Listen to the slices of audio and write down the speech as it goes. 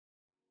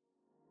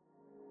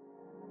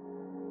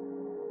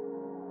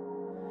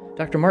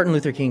Dr. Martin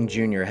Luther King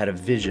Jr. had a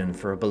vision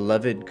for a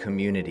beloved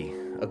community,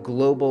 a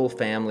global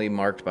family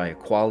marked by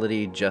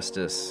equality,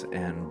 justice,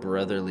 and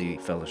brotherly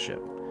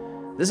fellowship.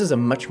 This is a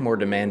much more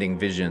demanding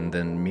vision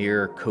than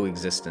mere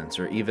coexistence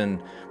or even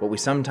what we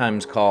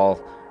sometimes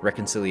call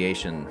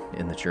reconciliation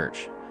in the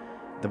church.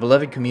 The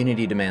beloved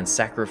community demands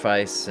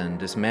sacrifice and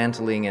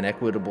dismantling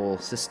inequitable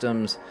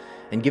systems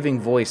and giving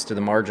voice to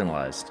the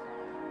marginalized.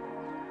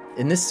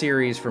 In this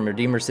series, From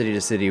Redeemer City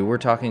to City, we're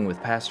talking with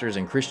pastors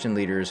and Christian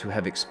leaders who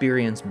have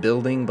experienced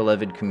building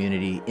beloved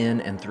community in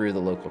and through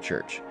the local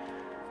church.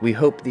 We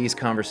hope these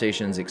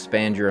conversations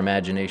expand your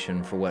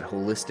imagination for what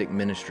holistic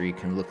ministry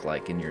can look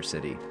like in your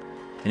city.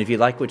 And if you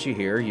like what you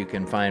hear, you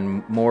can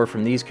find more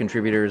from these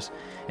contributors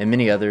and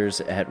many others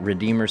at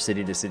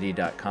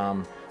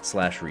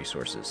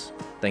redeemercitytocity.com/resources.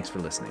 Thanks for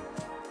listening.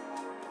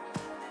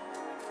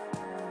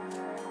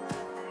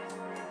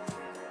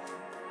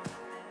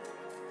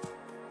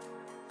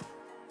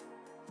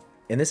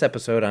 In this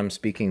episode, I'm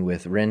speaking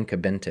with Ren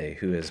Kabente,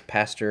 who is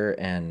pastor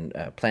and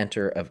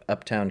planter of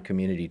Uptown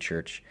Community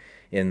Church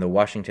in the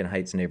Washington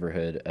Heights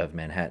neighborhood of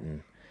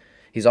Manhattan.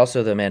 He's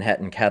also the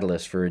Manhattan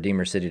catalyst for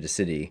Redeemer City to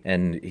City,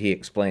 and he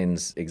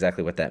explains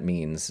exactly what that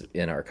means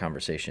in our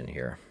conversation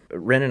here.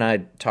 Ren and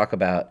I talk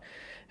about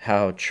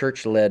how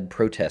church-led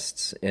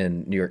protests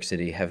in New York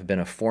City have been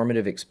a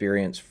formative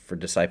experience for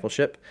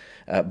discipleship,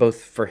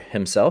 both for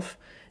himself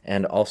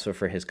and also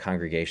for his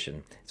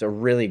congregation. It's a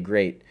really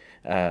great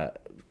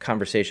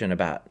conversation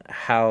about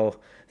how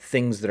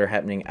things that are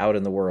happening out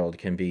in the world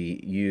can be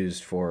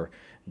used for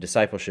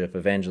discipleship,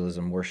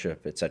 evangelism,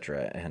 worship,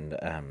 etc. And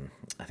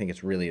I think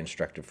it's really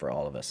instructive for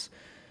all of us.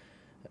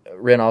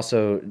 Ren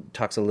also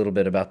talks a little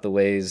bit about the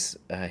ways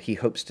he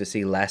hopes to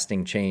see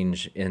lasting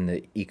change in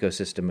the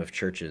ecosystem of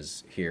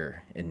churches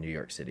here in New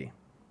York City.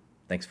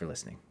 Thanks for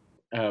listening.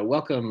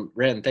 Welcome,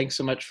 Ren. Thanks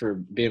so much for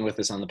being with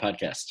us on the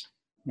podcast.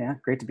 Yeah,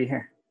 great to be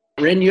here.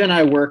 Ren, you and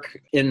I work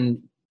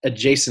in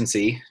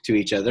adjacency to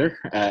each other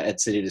at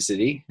City to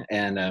City,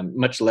 and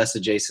much less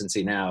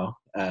adjacency now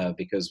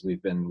because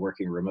we've been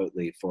working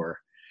remotely for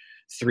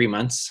 3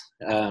 months.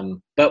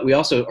 But we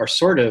also are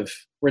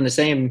we're in the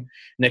same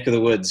neck of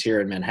the woods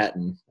here in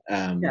Manhattan.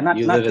 Not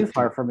too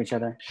far from each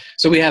other.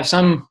 So we have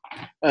some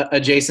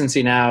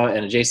adjacency now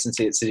and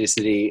adjacency at City to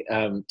City.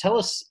 Tell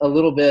us a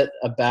little bit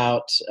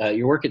about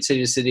your work at City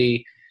to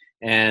City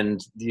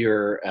and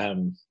your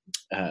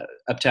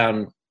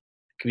Uptown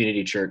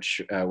Community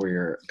Church where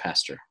you're a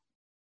pastor.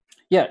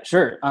 Yeah,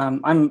 sure.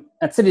 I'm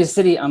at City to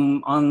City.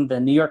 I'm on the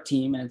New York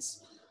team, and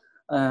it's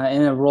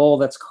in a role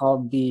that's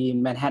called the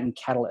Manhattan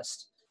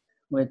Catalyst,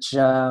 which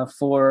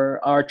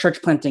for our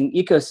church planting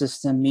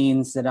ecosystem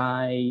means that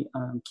I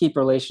keep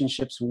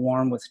relationships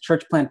warm with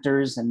church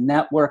planters and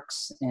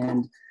networks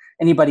and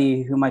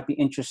anybody who might be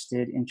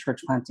interested in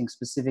church planting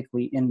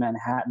specifically in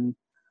Manhattan.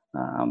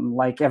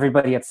 Like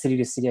everybody at City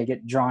to City, I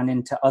get drawn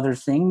into other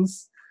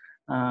things.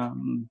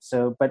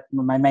 But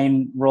my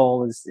main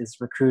role is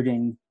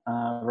recruiting,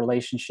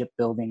 relationship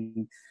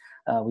building.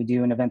 We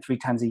do an event 3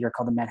 times a year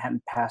called the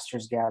Manhattan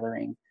Pastors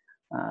Gathering.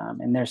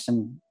 And there's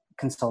some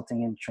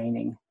consulting and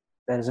training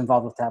that is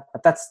involved with that,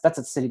 but that's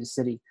at City to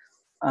City.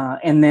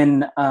 And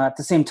then at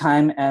the same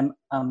time, I'm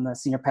the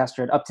senior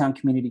pastor at Uptown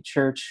Community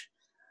Church.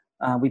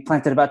 We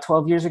planted about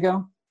 12 years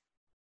ago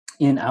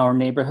in our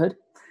neighborhood.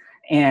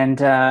 And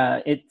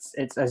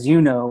it's as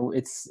you know,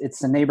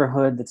 it's a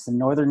neighborhood that's the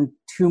northern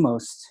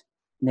two-most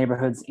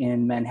neighborhoods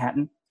in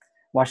Manhattan,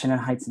 Washington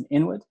Heights and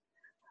Inwood.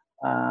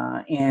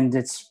 And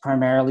it's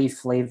primarily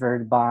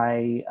flavored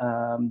by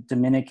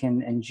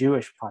Dominican and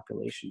Jewish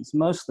populations,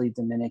 mostly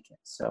Dominican.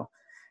 So,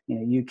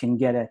 you can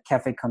get a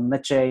cafe con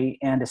leche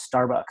and a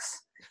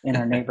Starbucks in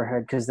our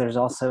neighborhood because there's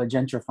also a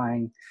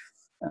gentrifying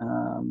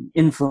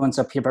influence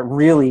up here. But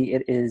really,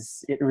 it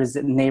is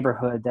a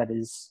neighborhood that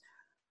is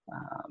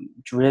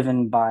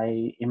driven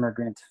by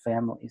immigrant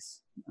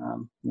families.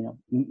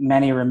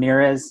 Manny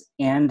Ramirez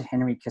and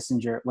Henry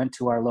Kissinger went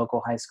to our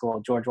local high school,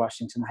 George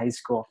Washington High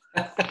School.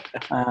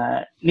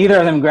 Neither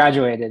of them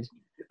graduated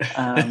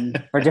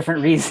for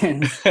different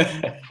reasons,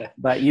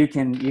 but you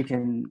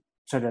can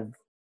sort of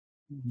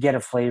get a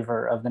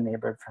flavor of the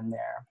neighborhood from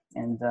there.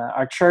 And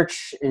our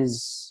church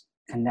is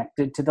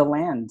connected to the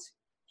land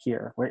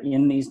here. We're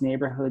in these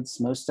neighborhoods.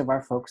 Most of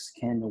our folks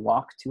can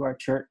walk to our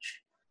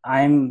church.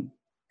 I'm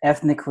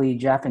ethnically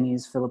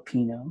Japanese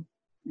Filipino.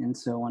 And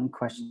so one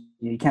question,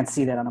 you can't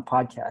see that on a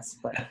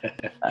podcast, but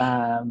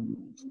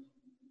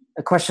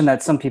a question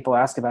that some people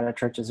ask about our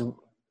church is,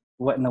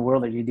 what in the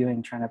world are you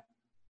doing trying to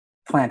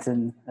plant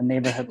in a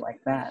neighborhood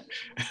like that?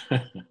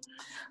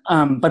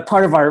 But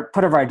part of our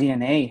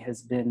DNA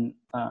has been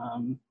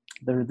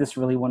this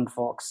really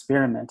wonderful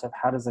experiment of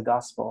how does the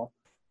gospel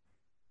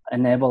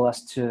enable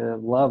us to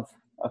love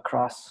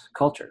across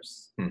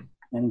cultures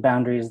and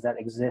boundaries that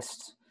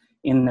exist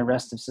in the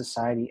rest of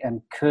society,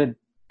 and could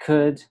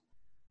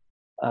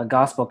a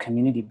gospel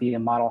community be a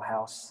model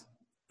house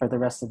for the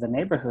rest of the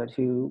neighborhood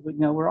who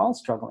we're all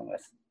struggling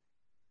with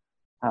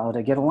how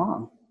to get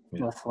along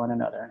with one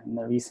another, and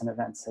the recent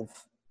events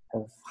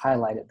have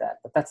highlighted that.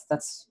 But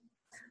that's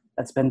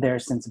been there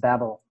since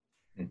Babel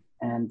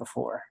and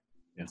before.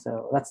 Yeah.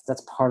 So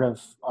that's part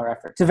of our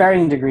effort, to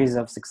varying degrees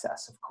of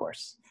success, of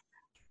course,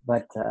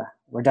 but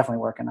we're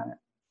definitely working on it.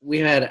 We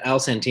had Al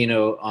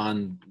Santino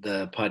on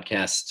the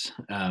podcast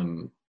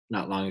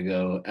not long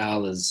ago.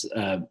 Al is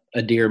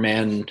a dear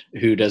man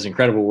who does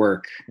incredible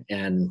work,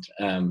 and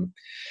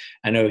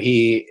I know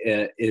he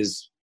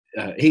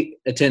he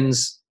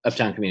attends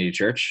Uptown Community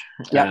Church.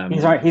 Yeah,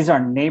 he's our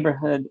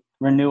neighborhood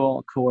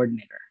renewal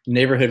coordinator.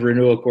 Neighborhood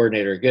renewal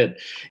coordinator. Good.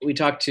 We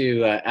talked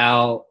to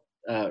Al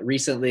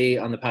recently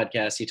on the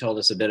podcast. He told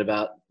us a bit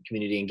about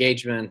community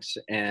engagement,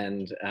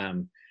 and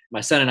my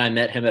son and I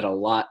met him at a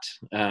lot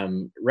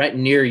right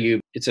near you.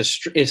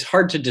 It's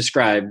hard to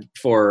describe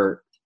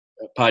for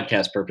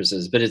podcast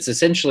purposes, but it's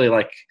essentially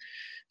like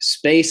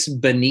space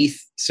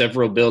beneath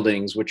several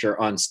buildings which are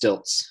on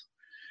stilts,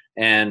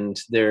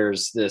 and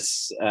there's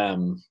this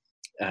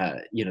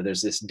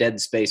there's this dead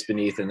space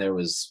beneath, and there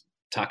was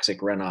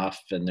toxic runoff,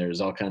 and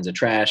there's all kinds of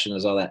trash, and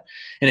there's all that.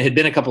 And it had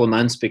been a couple of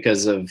months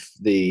because of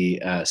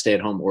the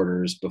stay-at-home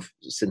orders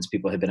since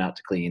people had been out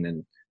to clean,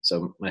 and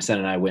so my son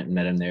and I went and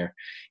met him there.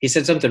 He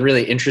said something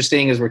really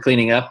interesting as we're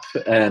cleaning up,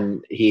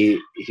 and he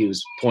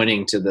was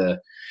pointing to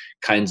the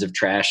kinds of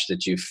trash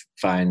that you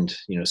find,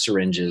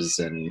 syringes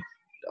and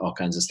all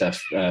kinds of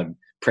stuff,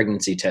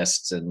 pregnancy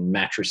tests and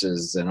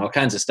mattresses and all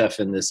kinds of stuff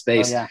in this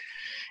space. Oh, yeah.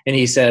 And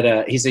he said,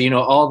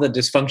 all the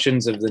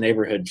dysfunctions of the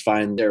neighborhood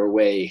find their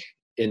way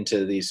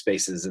into these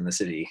spaces in the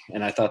city.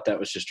 And I thought that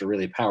was just a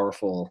really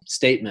powerful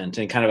statement,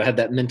 and kind of had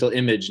that mental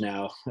image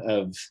now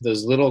of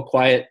those little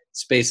quiet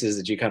spaces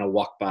that you kind of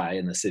walk by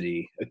in the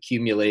city,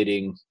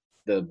 accumulating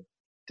the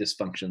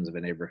dysfunctions of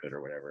a neighborhood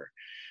or whatever.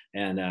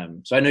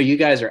 And so I know you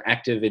guys are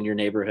active in your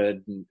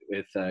neighborhood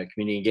with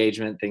community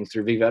engagement, things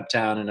through Viva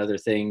Uptown and other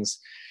things.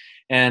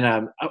 And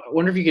I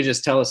wonder if you could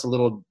just tell us a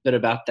little bit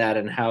about that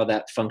and how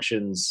that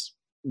functions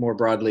more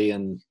broadly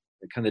in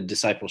the kind of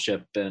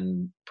discipleship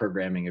and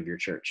programming of your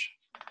church.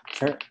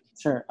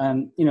 Sure.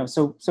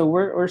 So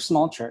we're a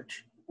small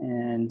church,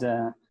 and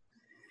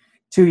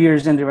 2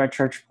 years into our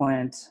church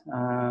plant,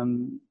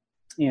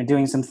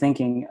 doing some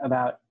thinking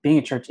about being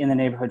a church in the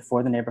neighborhood,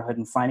 for the neighborhood,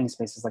 and finding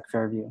spaces like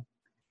Fairview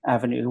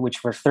Avenue, which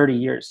for 30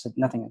 years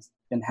nothing has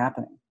been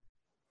happening.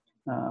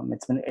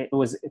 It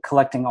was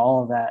collecting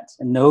all of that,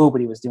 and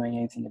nobody was doing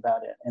anything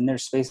about it. And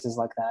there's spaces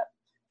like that,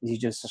 as you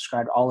just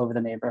described, all over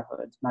the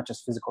neighborhood, not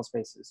just physical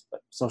spaces,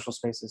 but social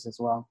spaces as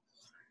well.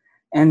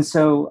 And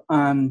so,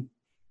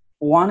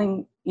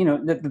 wanting,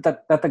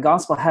 that the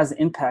gospel has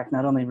impact,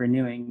 not only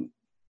renewing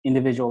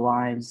individual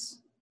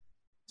lives,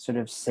 sort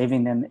of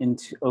saving them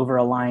over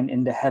a line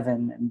into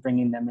heaven and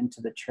bringing them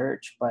into the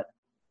church, but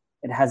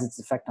it has its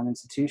effect on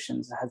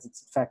institutions. It has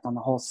its effect on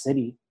the whole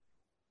city.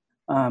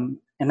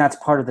 And that's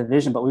part of the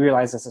vision. But we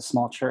realize as a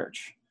small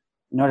church,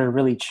 in order to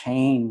really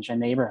change a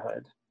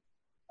neighborhood,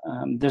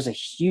 there's a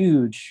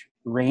huge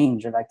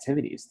range of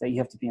activities that you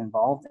have to be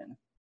involved in.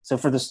 So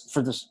for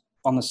this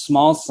on the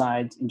small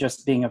side,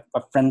 just being a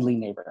friendly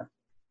neighbor,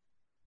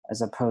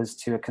 as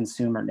opposed to a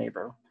consumer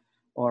neighbor,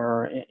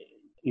 or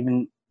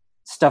even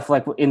stuff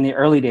like in the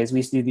early days, we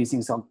used to do these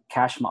things called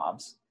cash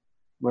mobs,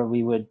 where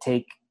we would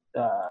take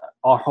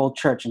our whole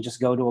church and just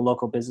go to a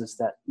local business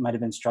that might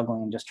have been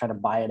struggling and just try to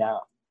buy it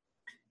out.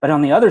 But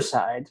on the other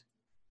side,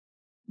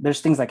 there's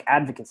things like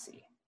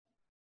advocacy.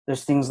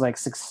 There's things like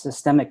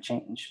systemic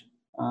change.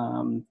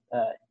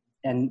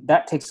 And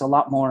that takes a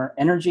lot more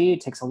energy,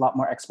 it takes a lot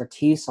more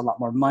expertise, a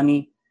lot more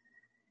money.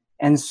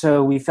 And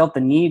so we felt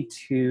the need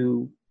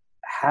to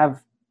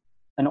have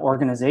an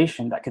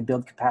organization that could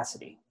build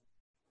capacity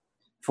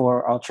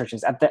for all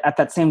churches. At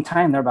that same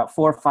time, there were about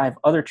 4 or 5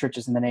 other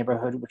churches in the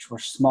neighborhood, which were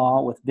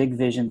small with big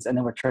visions, and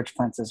there were church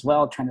plants as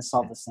well, trying to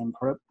solve the same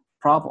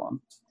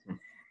problem.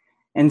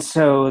 And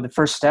so the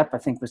first step, I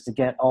think, was to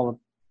get all the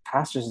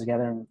pastors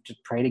together and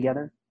just pray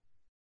together,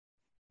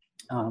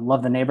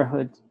 love the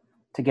neighborhood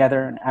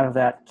together. And out of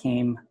that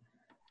came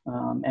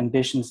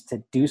ambitions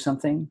to do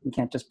something. We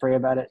can't just pray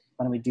about it.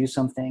 Why don't we do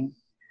something?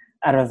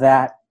 Out of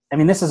that,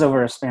 this is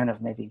over a span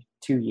of maybe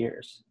 2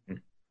 years.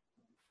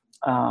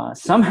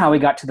 Somehow we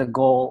got to the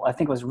goal. I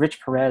think it was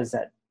Rich Perez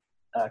at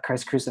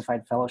Christ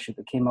Crucified Fellowship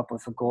that came up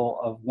with a goal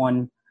of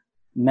one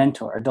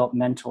adult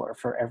mentor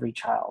for every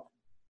child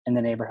in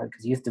the neighborhood,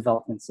 because youth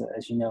development's,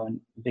 as you know,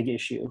 a big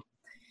issue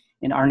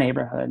in our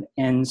neighborhood.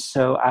 And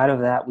so out of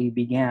that, we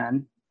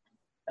began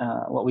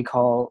what we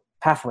call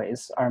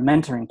Pathways, our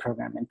mentoring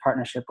program, in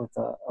partnership with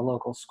a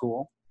local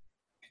school.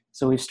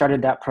 So we've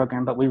started that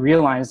program, but we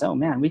realized, oh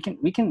man, we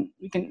can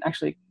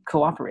actually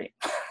cooperate.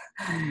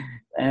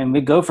 And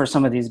we go for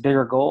some of these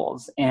bigger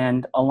goals.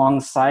 And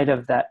alongside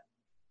of that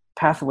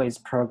Pathways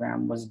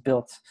program was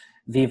built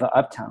Viva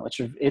Uptown,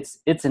 which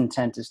its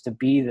intent is to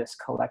be this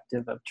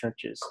collective of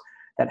churches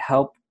that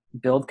help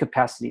build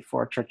capacity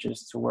for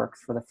churches to work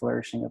for the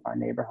flourishing of our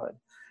neighborhood.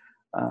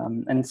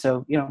 And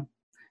so,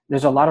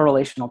 there's a lot of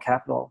relational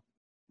capital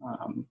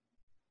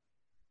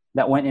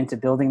that went into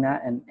building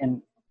that.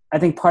 And I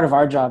think part of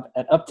our job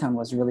at Uptown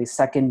was really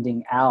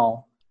seconding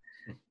Al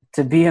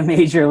to be a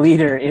major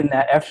leader in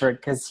that effort,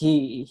 because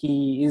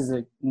he is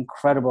an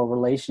incredible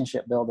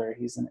relationship builder.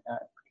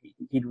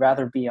 he'd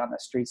rather be on the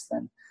streets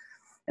than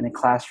in a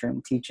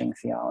classroom teaching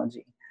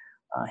theology.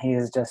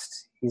 He's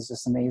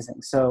just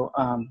amazing. So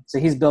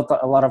he's built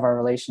a lot of our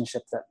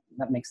relationship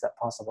that makes that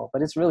possible.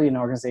 But it's really an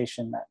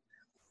organization that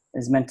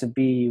is meant to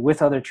be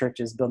with other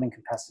churches, building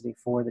capacity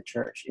for the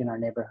church in our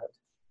neighborhood.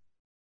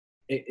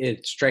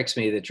 It strikes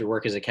me that your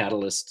work as a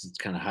catalyst is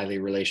kind of highly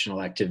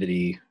relational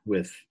activity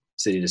with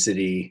city to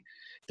city.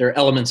 There are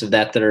elements of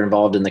that are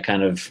involved in the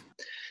kind of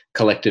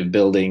collective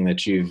building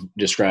that you've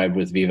described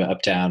with Viva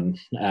Uptown,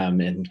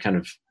 and kind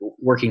of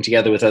working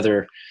together with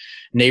other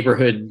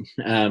neighborhood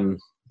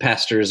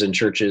pastors and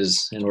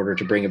churches in order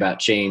to bring about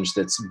change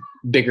that's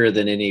bigger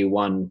than any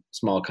one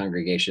small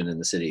congregation in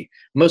the city.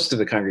 Most of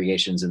the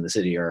congregations in the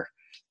city are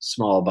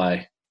small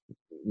by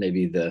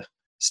maybe the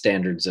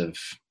standards of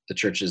the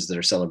churches that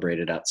are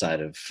celebrated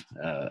outside of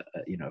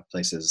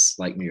places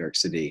like New York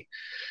City.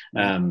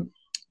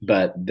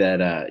 But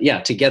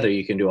that together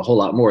you can do a whole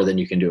lot more than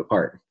you can do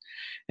apart.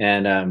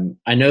 And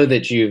I know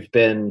that you've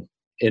been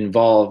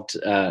involved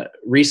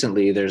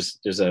recently. There's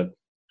a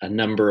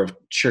number of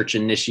church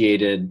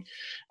initiated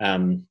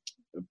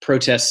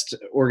protest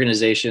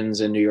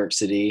organizations in New York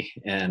City,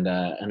 and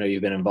I know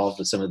you've been involved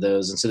with some of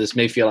those. And so this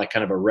may feel like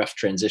kind of a rough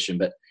transition,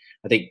 but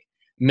I think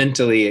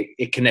mentally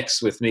it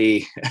connects with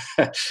me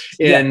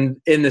in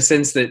the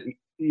sense that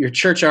your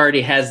church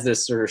already has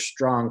this sort of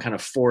strong kind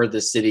of for the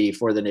city,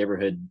 for the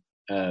neighborhood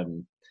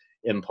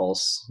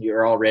impulse.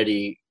 You're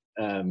already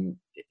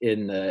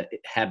in the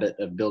habit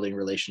of building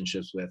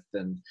relationships with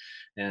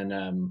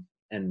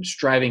and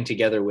striving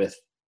together with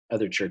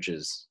other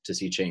churches to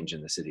see change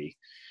in the city.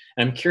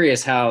 And I'm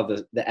curious how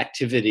the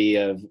activity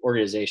of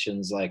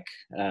organizations like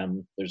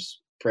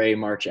there's Pray,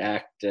 March,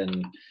 Act,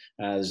 and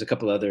there's a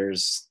couple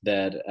others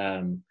that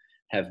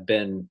have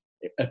been,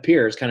 it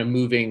appears, kind of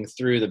moving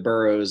through the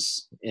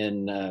boroughs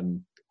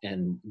and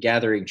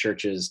gathering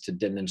churches to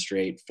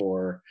demonstrate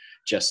for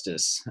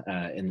justice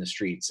in the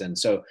streets. And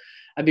so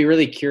I'd be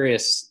really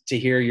curious to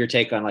hear your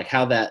take on like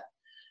how that,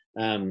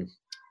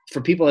 for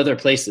people other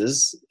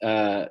places,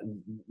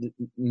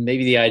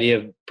 maybe the idea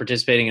of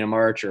participating in a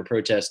march or a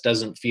protest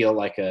doesn't feel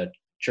like a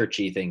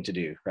churchy thing to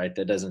do, right?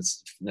 That doesn't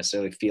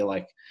necessarily feel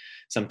like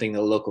something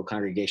the local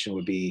congregation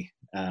would be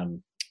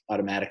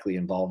automatically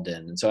involved in.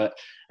 And so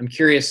I'm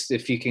curious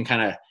if you can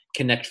kind of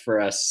connect for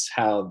us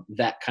how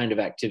that kind of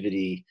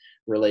activity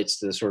relates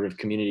to the sort of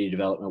community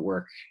development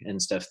work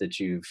and stuff that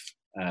you've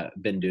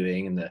been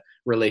doing, and the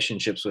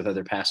relationships with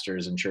other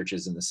pastors and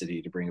churches in the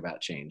city to bring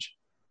about change.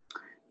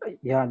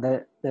 Yeah,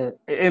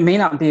 it may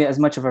not be as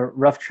much of a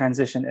rough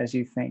transition as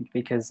you think,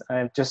 because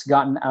I've just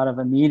gotten out of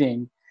a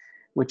meeting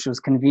which was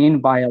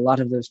convened by a lot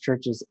of those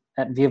churches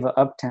at Viva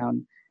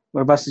Uptown.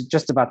 We're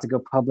just about to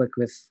go public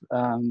with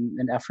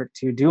an effort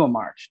to do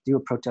a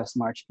protest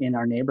march in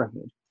our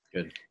neighborhood.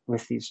 Good.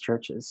 With these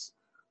churches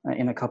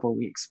in a couple of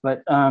weeks.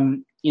 But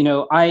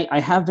I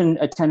have been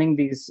attending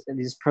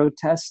these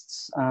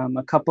protests,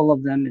 a couple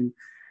of them in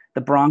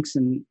the Bronx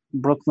and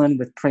Brooklyn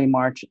with Pray,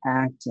 March,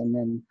 Act, and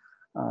then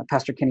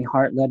Pastor Kenny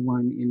Hart led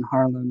one in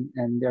Harlem,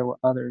 and there were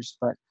others.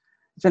 But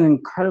it's been an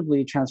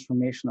incredibly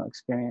transformational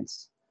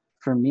experience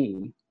for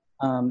me.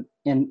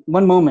 And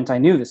one moment I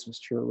knew this was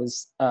true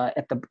was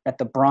at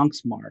the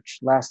Bronx March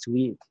last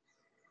week,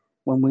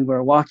 when we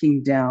were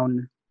walking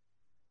down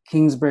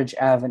Kingsbridge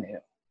Avenue.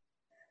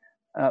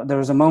 There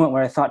was a moment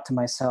where I thought to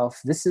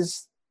myself, this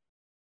is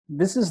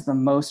the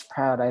most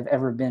proud I've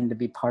ever been to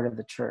be part of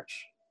the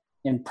church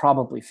in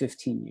probably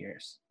 15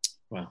 years.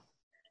 Wow.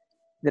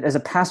 That as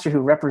a pastor who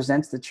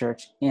represents the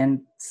church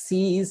and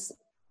sees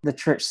the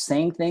church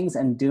saying things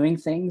and doing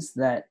things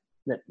that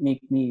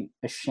make me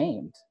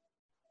ashamed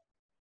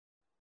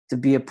to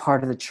be a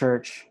part of the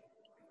church.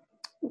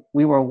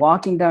 We were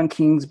walking down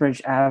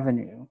Kingsbridge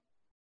Avenue,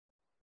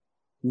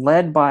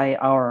 led by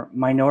our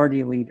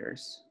minority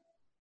leaders,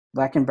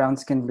 Black and brown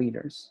skinned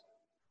leaders,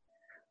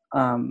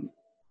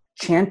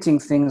 chanting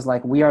things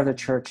like, "We are the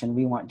church and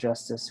we want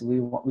justice.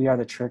 We are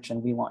the church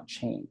and we want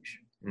change."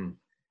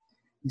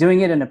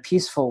 Doing it in a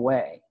peaceful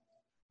way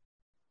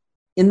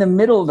in the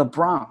middle of the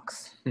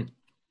Bronx.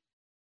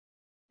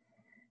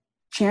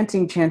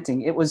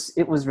 Chanting. It was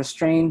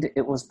restrained.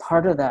 It was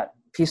part of that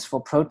peaceful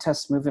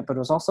protest movement, but it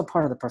was also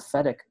part of the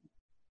prophetic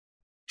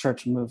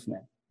church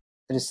movement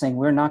that is saying,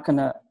 we're not going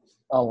to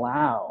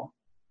allow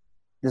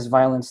this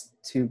violence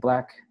to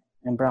Black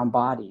and brown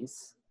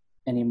bodies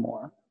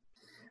anymore.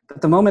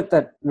 But the moment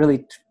that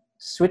really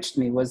switched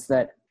me was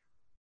that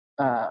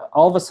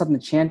all of a sudden the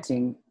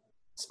chanting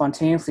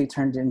spontaneously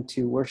turned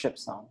into worship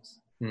songs,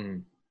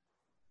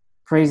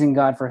 praising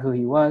God for who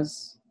he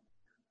was,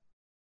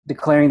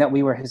 declaring that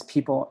we were his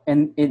people.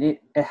 And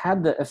it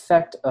had the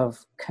effect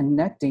of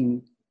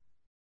connecting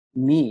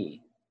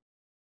me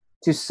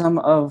to some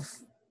of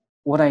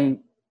what I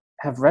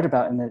have read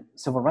about in the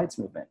civil rights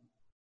movement,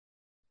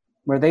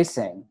 where they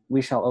sang,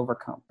 "We shall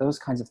overcome," those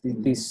kinds of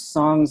things, these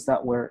songs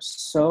that were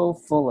so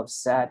full of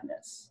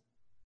sadness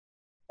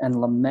and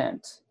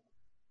lament,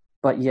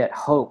 but yet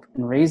hope,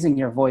 and raising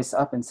your voice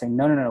up and saying,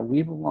 no,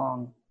 we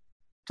belong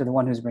to the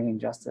one who's bringing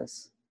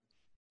justice.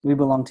 We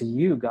belong to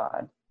you,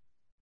 God.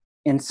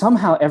 And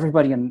somehow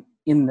everybody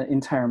in the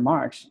entire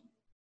march,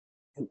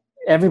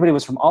 everybody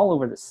was from all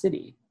over the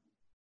city,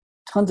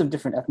 tons of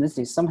different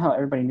ethnicities. Somehow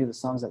everybody knew the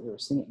songs that we were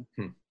singing.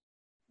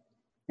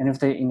 And if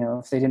they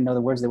didn't know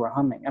the words, they were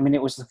humming. I mean,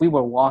 it was, we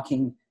were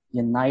walking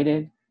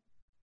united,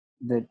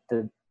 the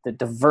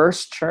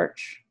diverse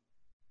church,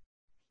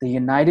 the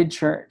united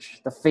church,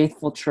 the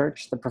faithful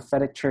church, the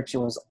prophetic church. It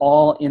was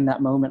all in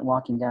that moment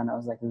walking down. I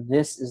was like,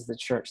 this is the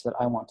church that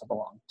I want to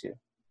belong to.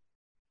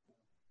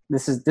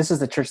 This is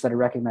the church that I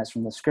recognize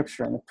from the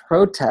scripture. And the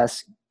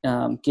protest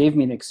gave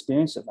me an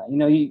experience of that.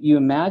 You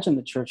imagine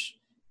the church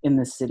in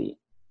the city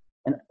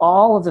and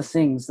all of the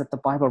things that the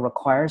Bible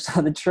requires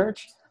of the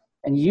church.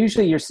 And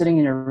usually you're sitting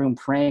in your room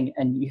praying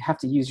and you have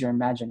to use your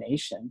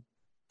imagination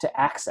to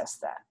access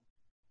that.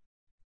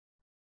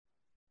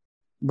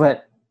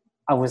 But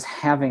I was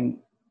having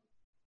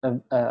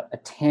a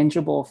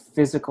tangible,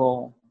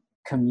 physical,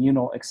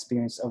 communal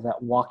experience of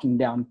that walking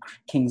down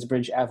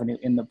Kingsbridge Avenue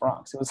in the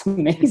Bronx. It was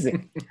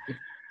amazing.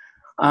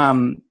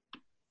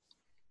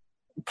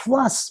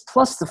 Plus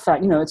the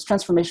fact, it's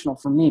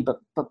transformational for me, but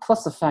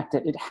plus the fact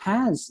that it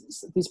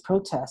has these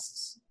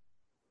protests.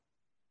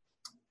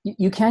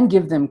 You can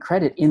give them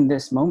credit in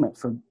this moment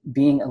for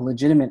being a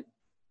legitimate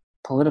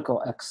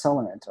political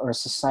accelerant or a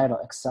societal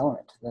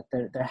accelerant. That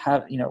they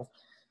have,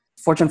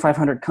 Fortune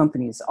 500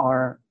 companies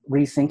are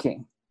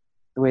rethinking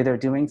the way they're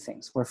doing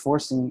things. We're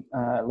forcing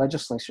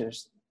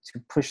legislatures to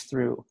push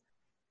through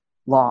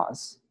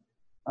laws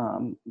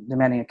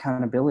demanding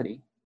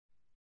accountability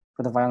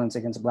for the violence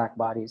against Black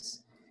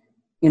bodies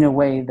in a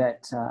way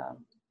that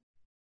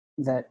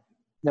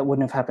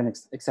wouldn't have happened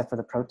except for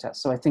the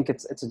protests. So I think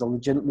it's a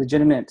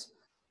legitimate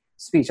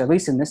speech, at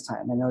least in this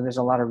time. I know there's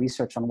a lot of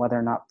research on whether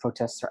or not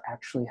protests are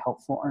actually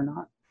helpful or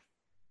not.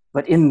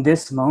 But in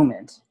this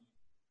moment,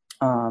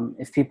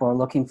 if people are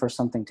looking for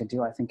something to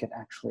do, I think it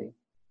actually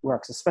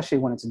works, especially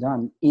when it's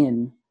done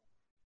in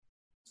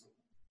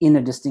a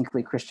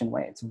distinctly Christian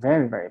way. It's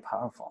very, very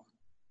powerful.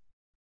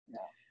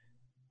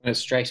 Yeah. It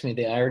strikes me,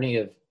 the irony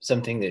of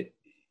something that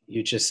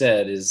you just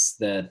said is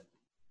that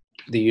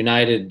the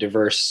united,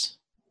 diverse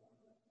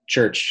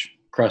church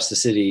across the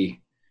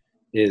city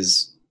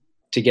is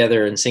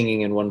together and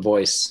singing in one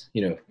voice,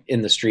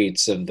 in the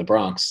streets of the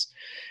Bronx.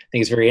 I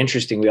think it's very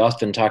interesting. We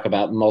often talk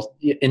about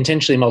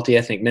intentionally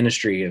multi-ethnic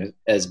ministry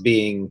as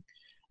being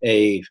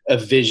a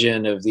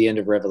vision of the end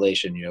of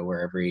Revelation,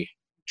 where every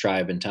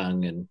tribe and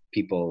tongue and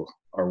people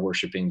are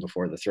worshiping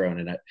before the throne.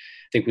 And I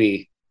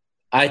think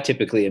I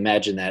typically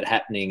imagine that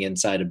happening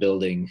inside a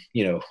building,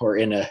 or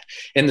in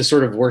the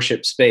sort of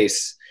worship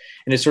space.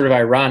 And it's sort of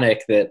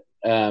ironic that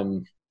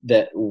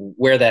that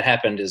where that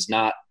happened is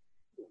not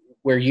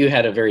where you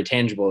had a very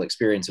tangible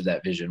experience of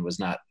that vision, was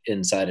not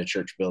inside a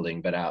church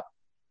building, but out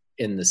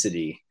in the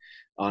city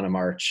on a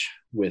march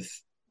with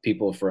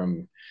people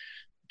from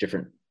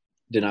different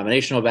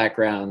denominational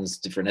backgrounds,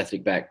 different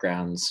ethnic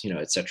backgrounds,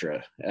 et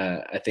cetera.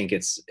 I think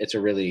it's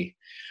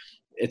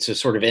a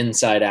sort of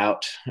inside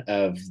out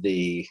of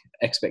the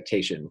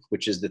expectation,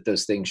 which is that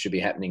those things should be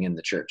happening in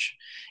the church.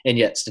 And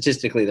yet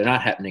statistically, they're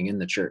not happening in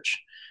the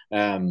church,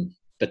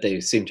 but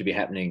they seem to be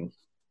happening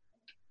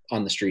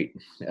on the street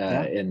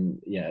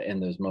in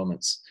those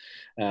moments.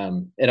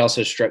 It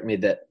also struck me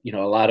that, a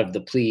lot of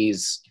the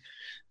pleas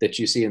that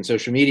you see in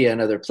social media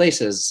and other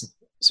places,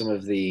 some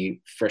of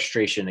the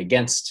frustration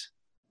against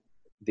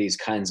these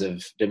kinds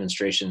of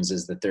demonstrations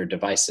is that they're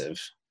divisive,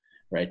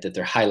 right? That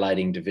they're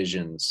highlighting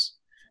divisions.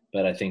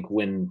 But I think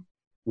when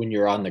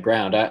you're on the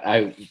ground,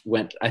 I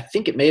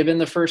think it may have been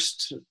the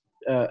first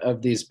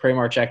of these Pray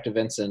March Act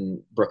events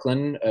in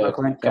Brooklyn a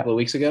couple of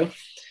weeks ago,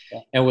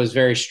 and was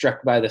very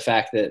struck by the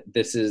fact that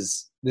this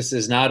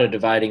is not a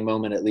dividing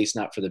moment, at least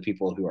not for the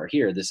people who are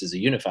here. This is a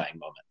unifying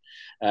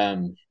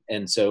moment.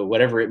 And so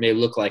whatever it may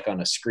look like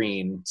on a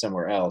screen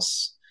somewhere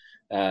else,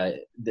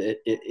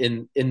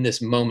 in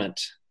this moment,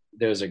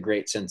 there's a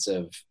great sense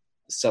of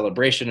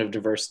celebration of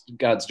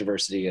God's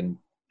diversity and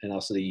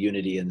also the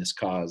unity in this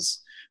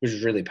cause, which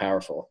is really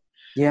powerful.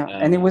 Yeah,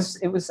 and it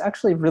was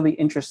actually really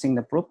interesting,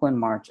 the Brooklyn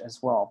March as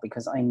well,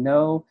 because I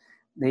know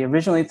they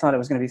originally thought it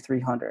was going to be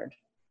 300.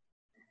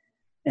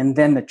 And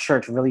then the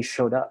church really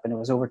showed up, and it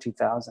was over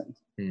 2,000.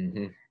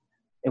 Mm-hmm.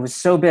 It was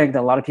so big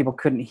that a lot of people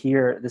couldn't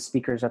hear the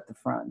speakers at the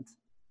front.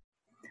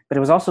 But it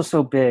was also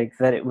so big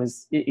that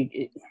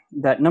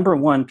that number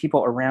one,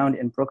 people around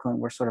in Brooklyn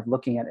were sort of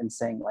looking at it and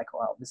saying like,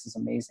 wow, this is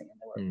amazing. And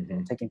they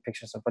were taking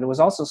pictures of it. But it was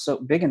also so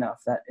big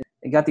enough that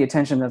it got the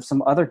attention of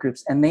some other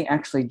groups, and they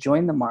actually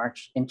joined the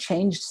march and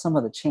changed some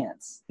of the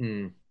chants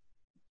to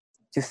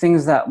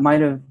things that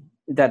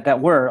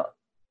that were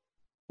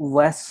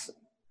less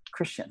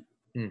Christian.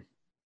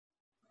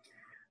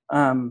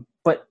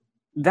 But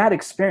that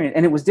experience,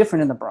 and it was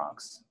different in the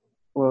Bronx,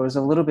 where it was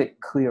a little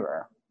bit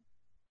clearer.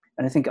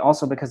 And I think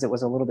also because it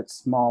was a little bit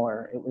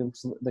smaller,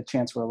 the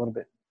chants were a little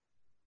bit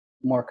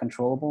more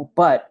controllable.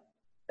 But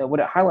what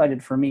it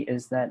highlighted for me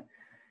is that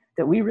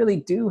we really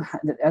do,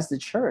 that as the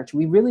church,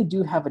 we really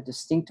do have a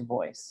distinct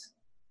voice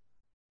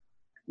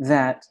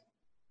that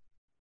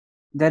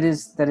that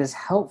is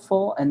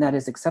helpful and that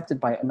is accepted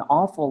by an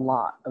awful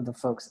lot of the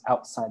folks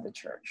outside the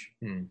church.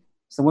 Mm.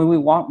 So when we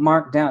want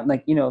mark down,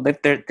 like,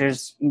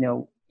 there's,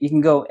 you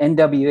can go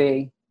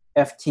NWA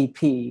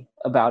FTP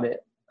about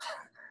it,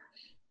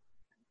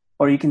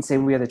 or you can say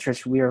we are the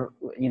church. We are,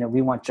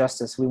 we want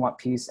justice, we want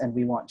peace, and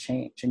we want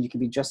change. And you can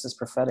be just as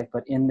prophetic,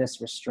 but in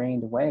this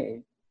restrained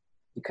way,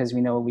 because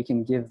we know we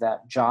can give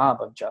that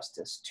job of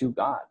justice to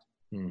God.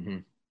 Mm-hmm.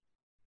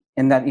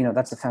 And that,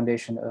 that's the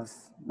foundation of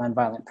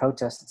nonviolent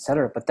protest, et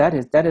cetera. But that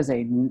is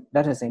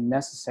a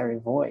necessary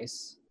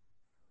voice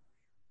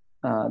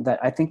that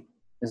I think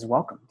is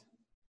welcomed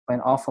by an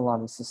awful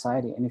lot of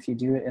society. And if you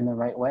do it in the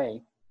right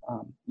way,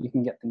 you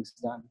can get things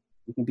done.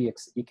 You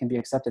can be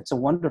accepted. So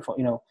wonderful.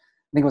 I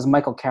think it was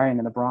Michael Carrion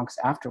in the Bronx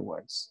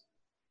afterwards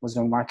was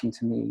remarking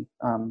to me,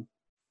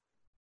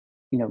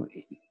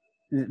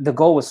 the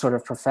goal was sort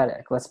of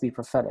prophetic. Let's be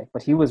prophetic.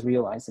 But he was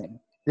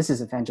realizing this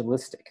is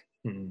evangelistic.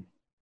 Mm-hmm.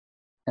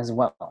 As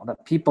well,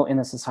 that people in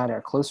the society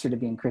are closer to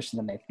being Christian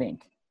than they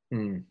think.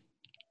 Mm.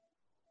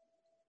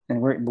 And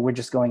we're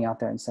just going out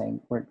there and saying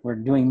we're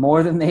doing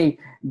more than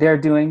they're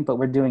doing, but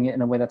we're doing it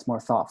in a way that's more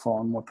thoughtful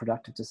and more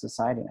productive to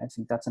society. And I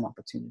think that's an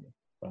opportunity.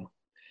 Well,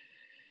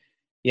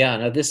 yeah,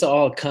 now this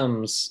all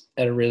comes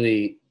at a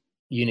really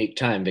unique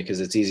time, because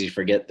it's easy to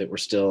forget that we're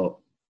still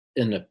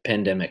in a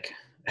pandemic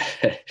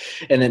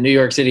and that New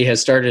York City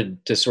has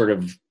started to sort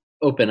of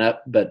open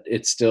up, but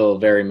it's still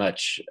very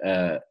much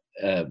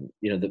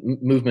the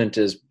movement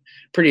is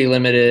pretty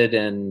limited,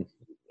 and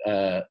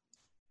there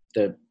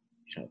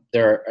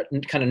are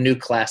kind of new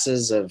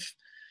classes of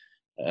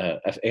I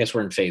guess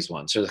we're in phase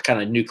one, so there's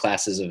kind of new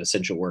classes of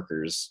essential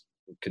workers,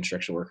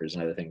 construction workers,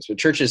 and other things. But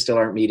churches still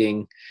aren't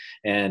meeting,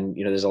 and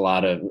there's a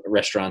lot of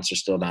restaurants are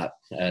still not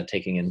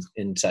taking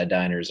inside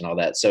diners and all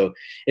that. So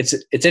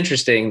it's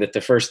interesting that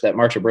that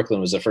March of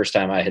Brooklyn was the first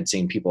time I had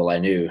seen people I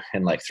knew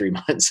in like 3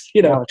 months.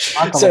 So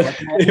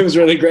it was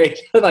really great.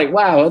 Like,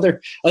 wow,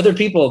 other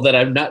people that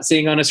I'm not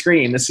seeing on a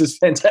screen. This is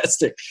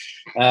fantastic.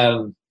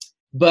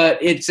 But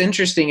it's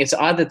interesting. It's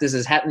odd that this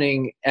is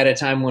happening at a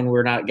time when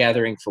we're not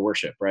gathering for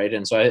worship, right?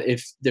 And so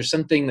if there's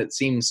something that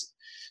seems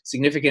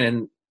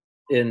significant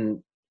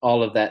in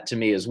all of that to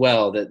me as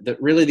well, that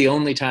really the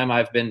only time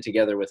I've been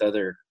together with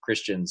other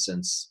Christians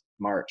since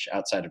March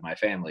outside of my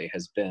family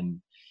has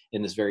been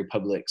in this very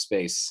public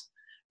space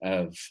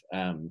of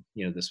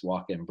this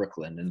walk in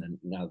Brooklyn. And then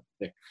now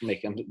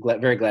I'm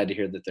very glad to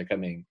hear that they're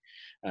coming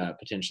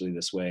potentially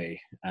this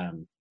way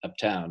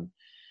uptown.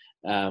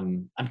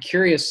 I'm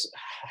curious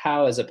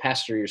how, as a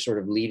pastor, you're sort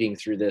of leading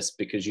through this,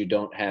 because you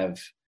don't have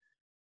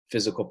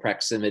physical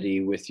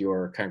proximity with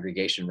your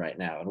congregation right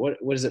now. And what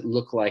does it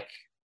look like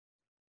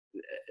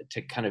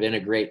to kind of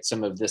integrate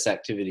some of this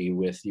activity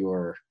with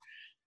your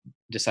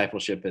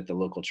discipleship at the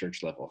local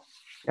church level?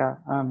 Yeah,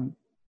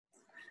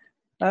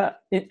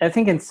 I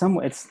think in some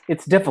ways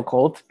it's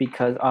difficult,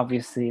 because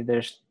obviously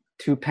there's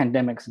 2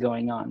 pandemics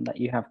going on that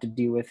you have to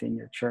deal with in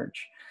your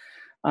church.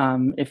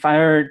 If I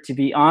were to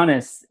be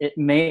honest,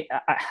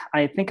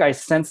 I think I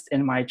sensed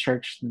in my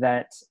church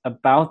that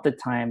about the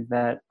time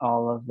that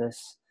all of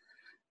this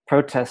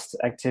protest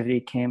activity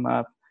came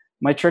up,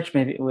 my church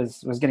maybe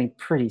was getting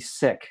pretty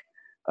sick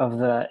of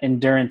the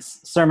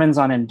sermons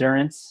on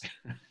endurance,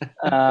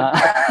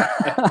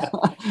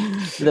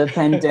 the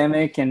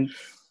pandemic. And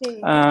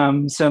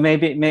so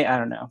maybe, I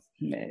don't know.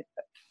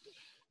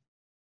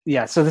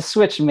 Yeah. So the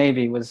switch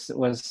maybe was,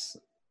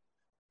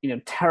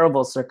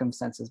 terrible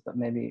circumstances, but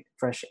maybe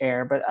fresh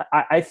air. But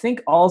I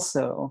think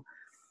also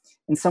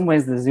in some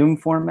ways the Zoom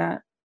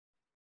format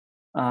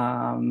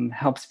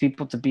helps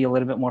people to be a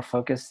little bit more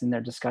focused in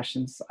their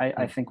discussions.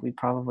 I think we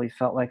probably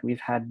felt like we've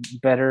had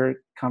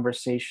better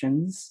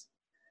conversations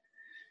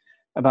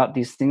about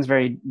these things,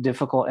 very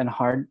difficult and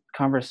hard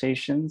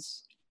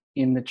conversations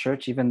in the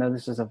church, even though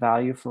this is a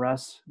value for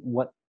us.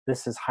 What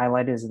this has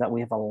highlighted is that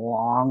we have a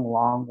long,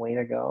 long way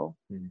to go.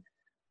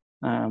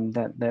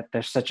 That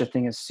there's such a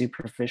thing as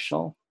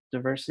superficial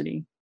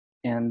diversity,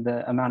 and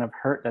the amount of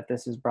hurt that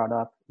this has brought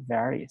up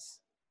varies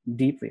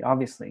deeply,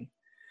 obviously,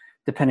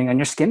 depending on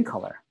your skin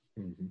color.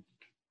 Mm-hmm.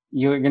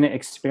 You're going to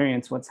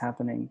experience what's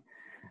happening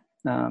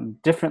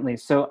differently.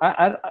 So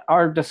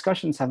our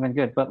discussions have been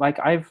good, but like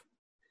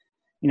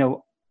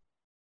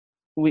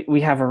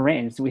we have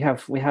arranged, we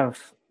have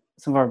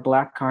some of our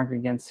Black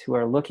congregants who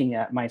are looking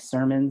at my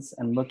sermons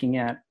and looking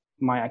at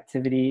my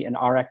activity and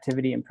our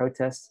activity and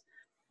protest,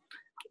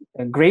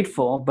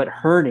 grateful but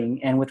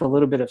hurting, and with a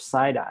little bit of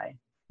side eye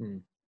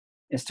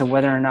as to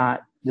whether or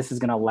not this is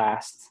going to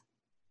last,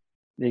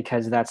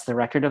 because that's the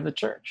record of the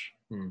church.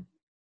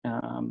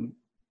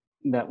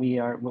 That we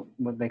are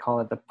what they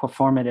call it, the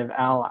performative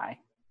ally,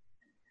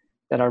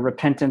 that our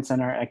repentance and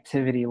our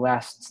activity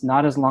lasts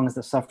not as long as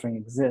the suffering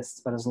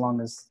exists, but as long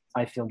as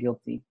I feel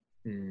guilty.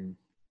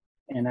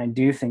 And I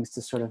do things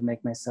to sort of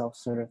make myself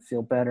sort of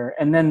feel better.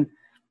 And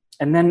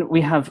then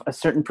we have a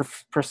certain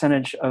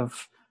percentage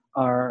of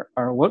our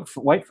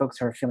white folks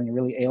who are feeling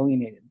really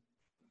alienated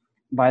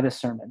by the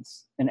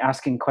sermons and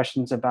asking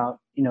questions about,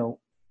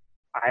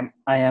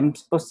 I am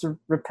supposed to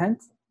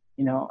repent,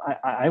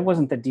 I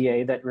wasn't the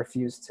DA that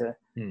refused to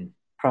Hmm.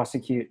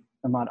 prosecute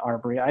Ahmaud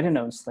Arbery. I didn't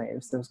own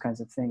slaves, those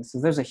kinds of things. So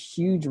there's a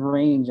huge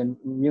range, and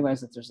we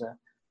realize that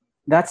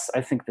that's,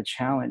 I think, the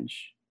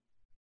challenge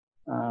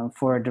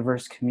for a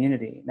diverse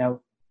community.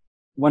 Now,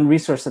 one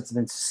resource that's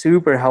been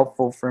super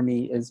helpful for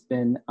me has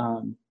been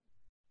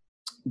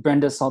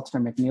Brenda Salter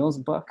McNeil's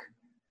book.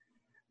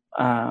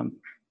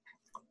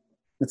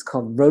 It's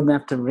called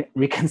Roadmap to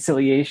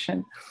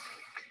Reconciliation.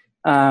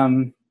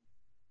 And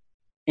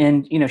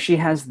she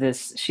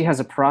has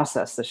a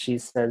process that she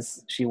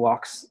says she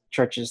walks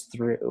churches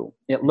through.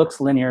 It looks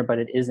linear, but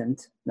it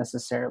isn't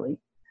necessarily.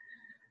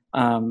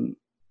 The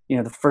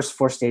first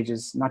 4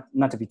 stages,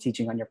 not to be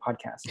teaching on your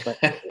podcast, but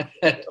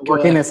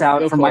working this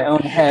out from my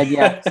own head.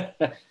 Yeah.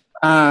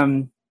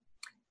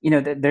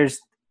 There's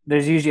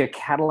usually a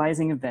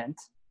catalyzing event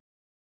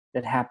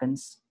that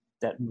happens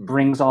that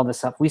brings all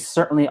this up. We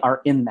certainly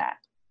are in that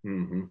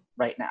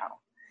right now.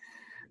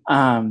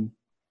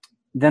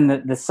 Then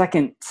the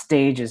second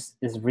stage is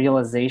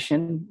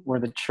realization, where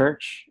the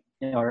church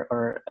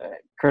or a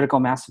critical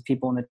mass of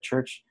people in the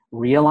church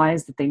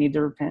realize that they need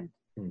to repent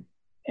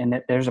and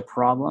that there's a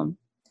problem.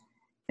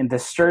 And the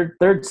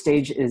third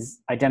stage is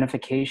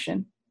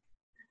identification,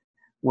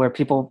 where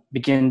people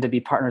begin to be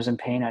partners in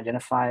pain,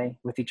 identify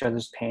with each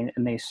other's pain,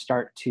 and they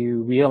start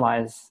to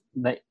realize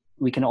that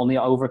we can only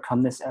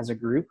overcome this as a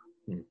group.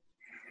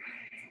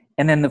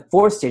 And then the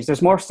fourth stage,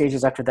 there's more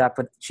stages after that,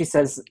 but she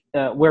says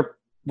where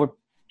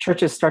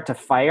churches start to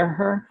fire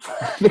her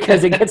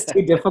because it gets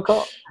too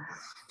difficult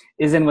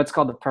is in what's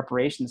called the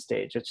preparation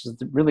stage, which is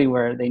really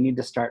where they need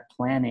to start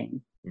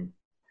planning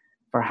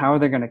for how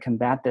they're going to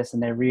combat this.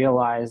 And they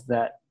realize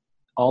that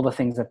all the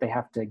things that they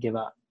have to give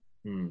up.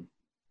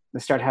 They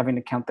start having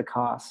to count the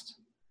cost.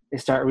 They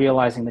start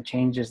realizing the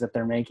changes that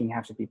they're making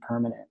have to be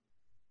permanent.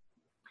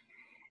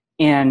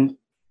 And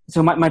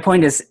so my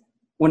point is,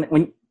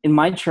 when in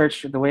my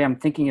church, the way I'm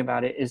thinking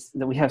about it is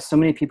that we have so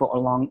many people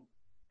along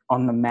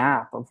on the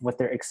map of what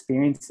their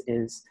experience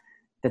is,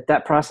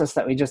 that process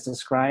that we just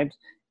described,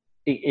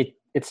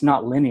 it's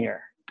not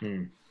linear.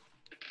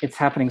 It's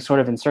happening sort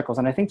of in circles.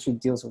 And I think she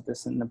deals with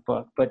this in the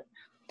book. But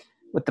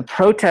what the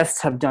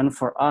protests have done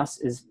for us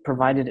is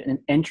provided an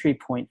entry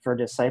point for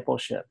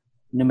discipleship,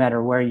 no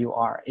matter where you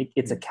are.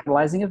 It's a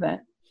catalyzing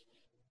event.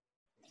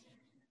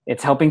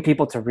 It's helping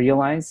people to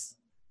realize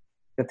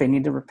that they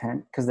need to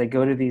repent, because they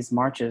go to these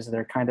marches,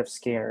 they're kind of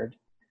scared,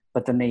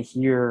 but then they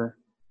hear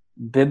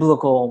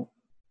biblical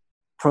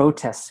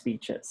protest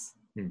speeches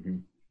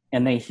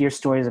and they hear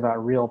stories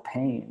about real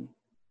pain,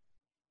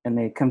 and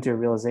they come to a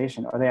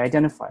realization, or they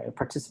identify or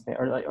participate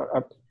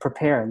or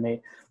prepare, and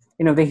they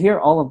hear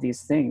all of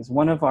these things.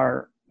 One of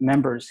our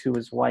members, who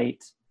was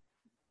white,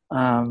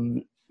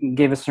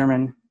 gave a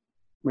sermon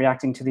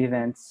reacting to the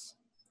events,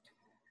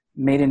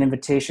 made an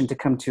invitation to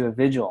come to a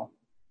vigil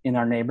in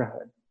our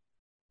neighborhood.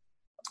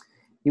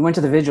 He went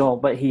to the vigil,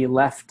 but he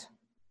left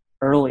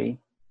early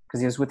because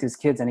he was with his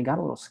kids, and he got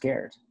a little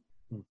scared.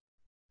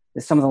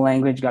 Some of the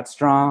language got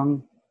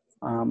strong,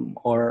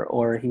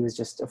 or he was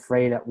just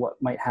afraid at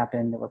what might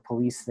happen. There were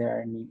police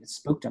there, and it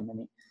spooked him, and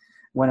he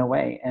went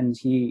away. And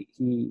he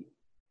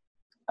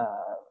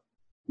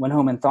went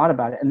home and thought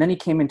about it. And then he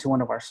came into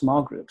one of our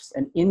small groups,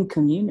 and in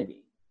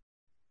community,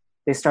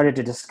 they started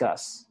to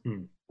discuss,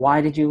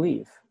 why did you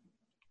leave?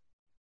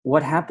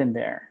 What happened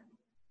there?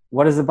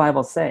 What does the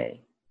Bible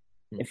say?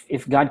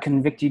 If God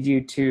convicted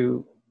you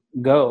to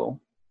go,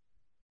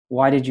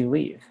 why did you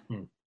leave?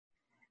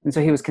 And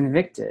so he was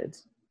convicted,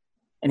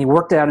 and he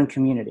worked it out in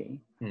community.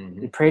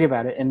 We prayed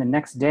about it. And the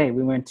next day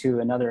we went to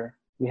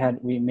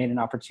we made an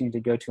opportunity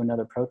to go to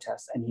another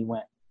protest, and he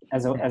went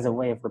as a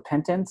way of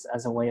repentance,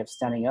 as a way of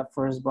standing up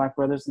for his Black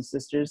brothers and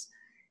sisters.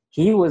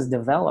 He was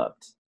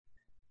developed.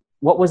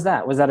 What was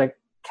that? Was that a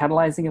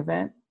catalyzing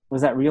event?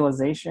 Was that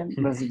realization?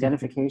 Was it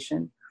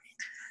identification?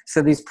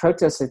 So these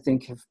protests, I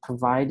think, have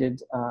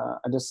provided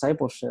a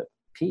discipleship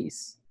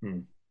piece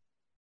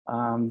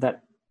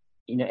that,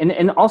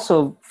 and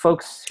also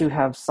folks who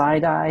have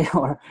side-eye,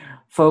 or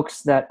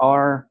folks that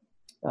are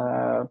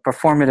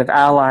performative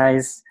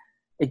allies,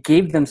 it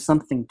gave them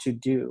something to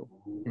do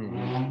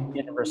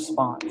in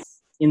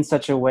response in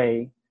such a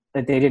way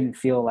that they didn't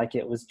feel like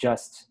it was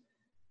just,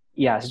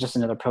 it's just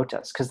another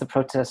protest, because the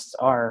protests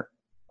are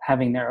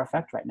having their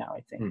effect right now.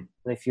 I think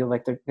they feel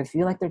like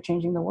they're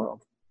changing the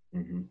world.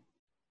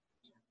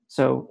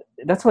 So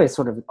that's why it's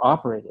sort of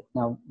operated.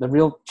 Now, the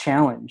real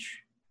challenge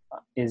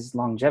is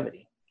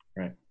longevity.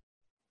 Right.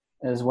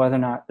 Is whether or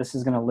not this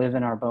is going to live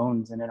in our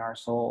bones and in our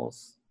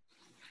souls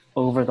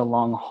over the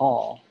long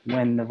haul,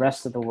 when the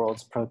rest of the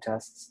world's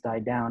protests die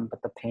down,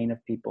 but the pain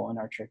of people in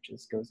our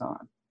churches goes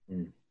on.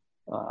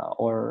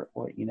 Or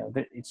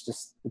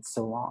it's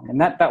so long. And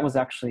that was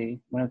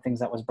actually one of the things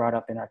that was brought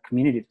up in our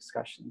community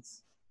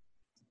discussions.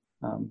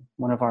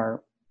 One of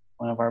our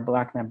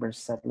Black members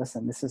said,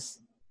 listen, this is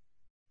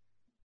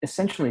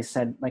essentially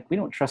said, like, we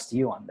don't trust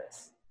you on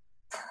this.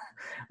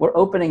 We're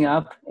opening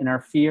up in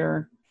our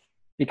fear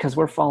because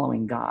we're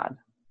following God.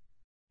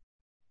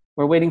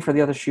 We're waiting for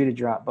the other shoe to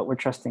drop, but we're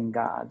trusting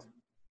God.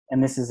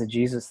 and this is a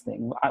Jesus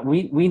thing.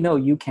 We know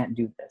you can't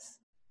do this,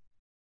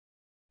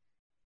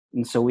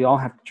 and so we all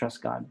have to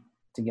trust God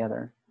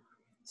together.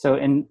 So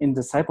in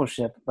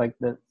discipleship, like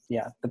the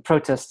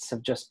protests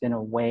have just been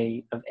a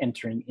way of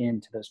entering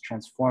into those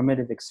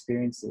transformative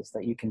experiences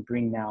that you can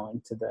bring now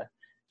into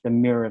the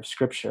mirror of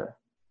Scripture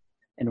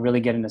and really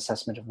get an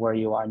assessment of where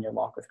you are in your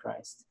walk with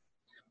Christ.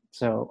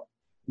 So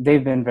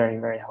they've been very,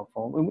 very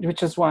helpful,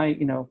 which is why,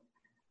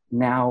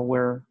 now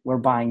we're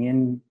buying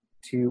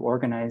into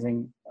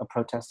organizing a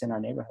protest in our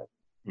neighborhood.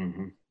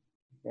 Mm-hmm.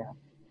 Yeah.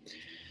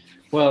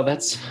 Well,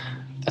 that's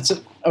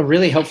a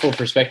really helpful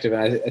perspective.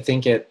 And I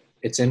think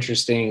it's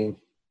interesting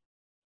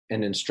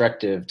and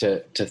instructive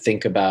to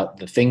think about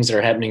the things that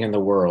are happening in the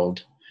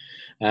world.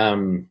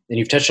 And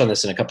you've touched on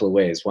this in a couple of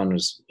ways. One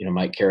was,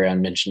 Mike carry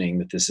on mentioning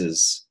that this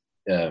is,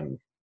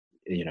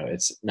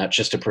 it's not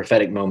just a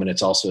prophetic moment,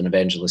 it's also an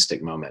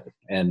evangelistic moment,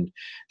 and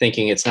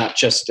thinking it's not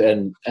just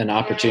an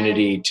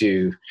opportunity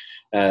to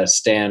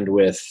stand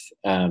with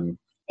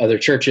other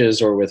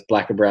churches or with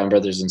Black and brown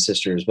brothers and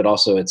sisters, but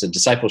also it's a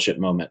discipleship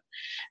moment.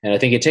 And I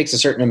think it takes a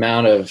certain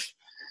amount of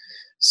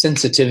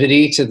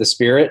sensitivity to the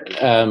Spirit,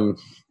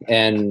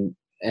 and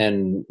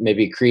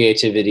maybe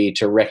creativity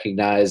to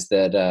recognize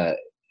that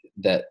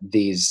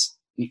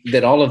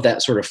all of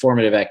that sort of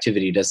formative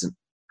activity doesn't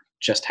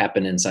just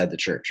happen inside the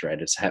church,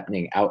 right? It's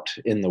happening out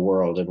in the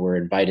world, and we're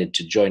invited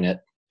to join it.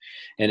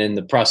 And in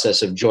the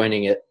process of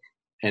joining it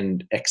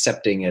and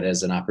accepting it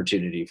as an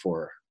opportunity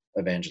for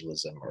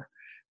evangelism or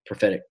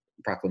prophetic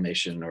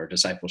proclamation or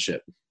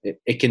discipleship,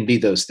 it can be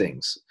those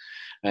things.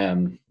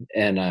 But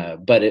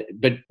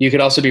you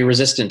could also be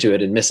resistant to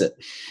it and miss it.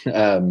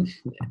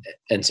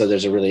 And so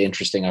there's a really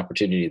interesting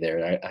opportunity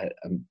there. I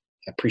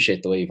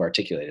appreciate the way you've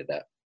articulated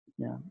that.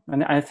 Yeah.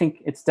 And I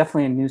think it's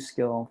definitely a new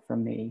skill for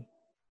me,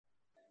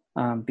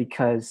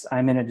 because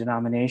I'm in a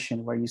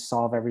denomination where you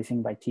solve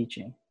everything by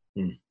teaching.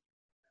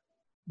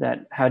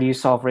 That how do you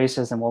solve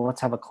racism? Well,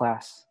 let's have a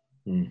class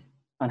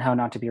on how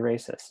not to be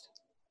racist.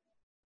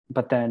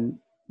 But then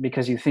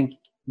because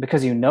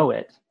you know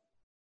it,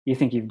 you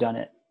think you've done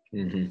it.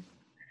 Mm-hmm.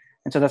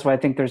 And so that's why I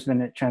think there's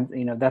been a trend,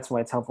 that's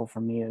why it's helpful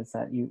for me, is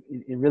that you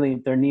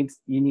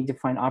need to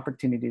find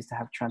opportunities to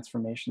have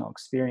transformational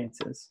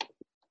experiences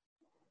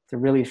to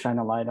really shine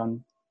a light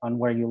on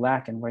where you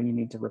lack and where you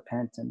need to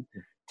repent and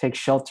take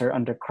shelter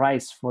under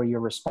Christ for your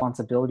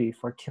responsibility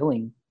for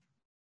killing,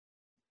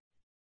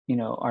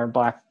 our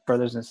Black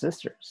brothers and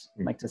sisters,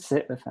 like to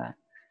sit with that.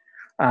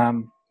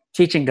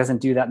 Teaching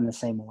doesn't do that in the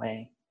same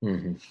way.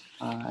 Mm-hmm.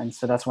 And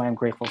so that's why I'm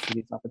grateful for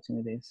these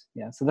opportunities.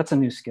 Yeah. So that's a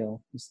new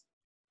skill.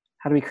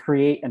 How do we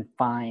create and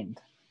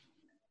find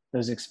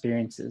those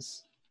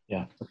experiences?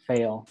 Yeah. To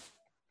fail.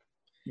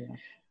 Yeah.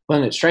 Well,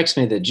 and it strikes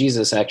me that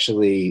Jesus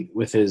actually,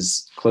 with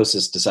his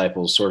closest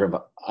disciples, sort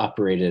of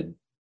operated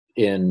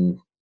in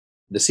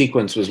the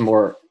sequence was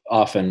more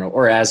often,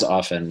 or as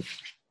often,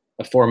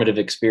 a formative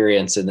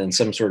experience and then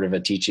some sort of a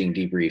teaching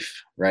debrief,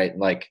 right?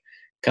 Like,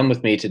 come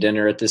with me to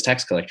dinner at this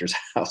tax collector's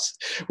house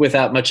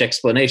without much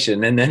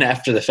explanation. And then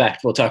after the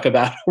fact, we'll talk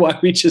about why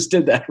we just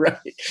did that, right?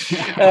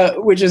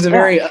 Which is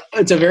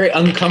it's a very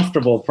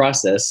uncomfortable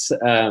process.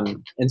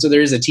 And so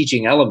there is a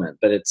teaching element,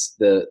 but it's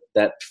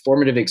that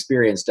formative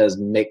experience does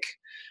make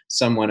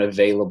someone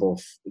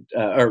available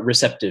or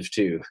receptive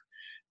to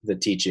the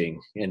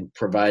teaching and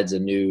provides a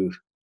new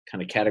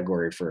kind of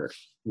category for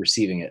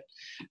receiving it.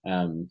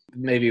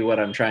 Maybe what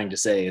I'm trying to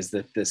say is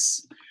that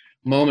this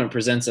moment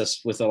presents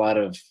us with a lot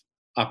of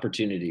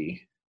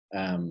opportunity.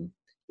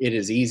 It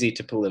is easy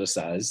to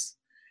politicize.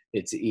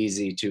 It's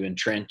easy to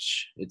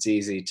entrench. It's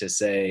easy to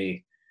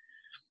say,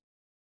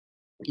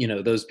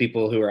 those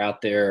people who are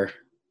out there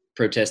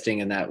protesting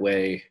in that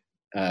way,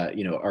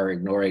 are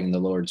ignoring the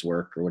Lord's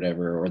work or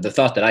whatever. Or the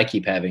thought that I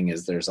keep having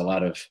is there's a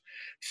lot of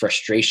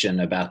frustration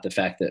about the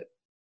fact that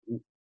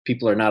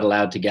people are not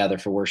allowed to gather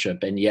for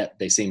worship, and yet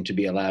they seem to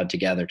be allowed to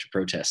gather to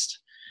protest.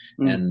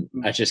 And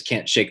I just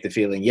can't shake the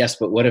feeling. Yes,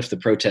 but what if the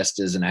protest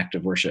is an act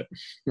of worship?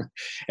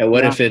 And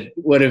what if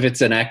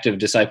it's an act of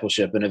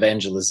discipleship and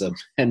evangelism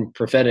and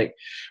prophetic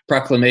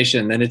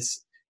proclamation? Then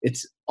it's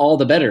all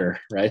the better,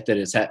 right? That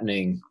it's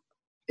happening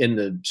in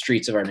the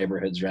streets of our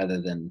neighborhoods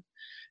rather than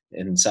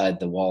inside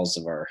the walls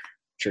of our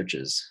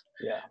churches.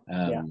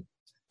 Yeah.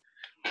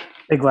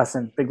 Big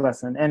lesson.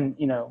 And,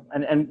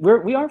 and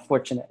we are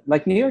fortunate.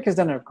 Like, New York has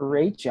done a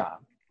great job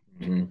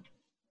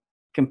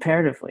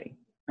comparatively.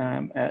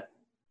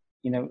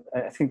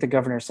 I think the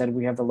governor said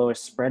we have the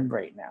lowest spread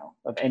rate now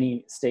of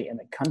any state in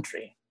the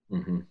country,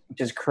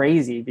 which is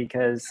crazy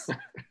because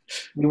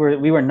we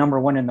were number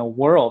one in the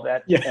world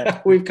at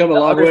we've come a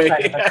long way.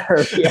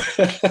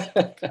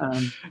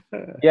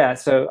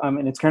 So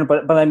and it's kind of,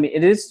 but I mean,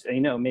 it is,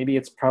 maybe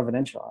it's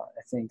providential.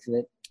 I think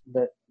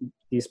that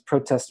these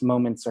protest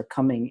moments are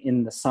coming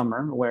in the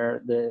summer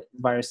where the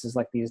viruses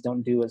like these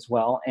don't do as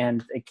well,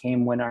 and it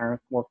came when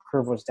our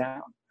curve was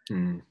down.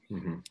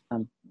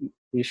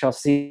 We shall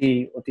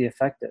see what the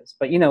effect is.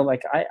 But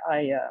like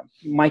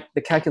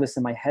the calculus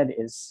in my head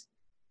is,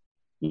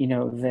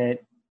 that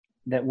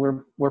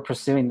we're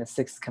pursuing the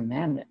sixth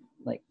commandment,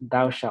 like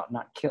thou shalt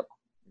not kill.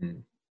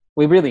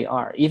 We really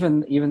are.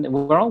 Even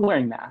we're all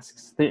wearing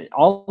masks.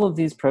 All of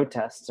these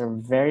protests are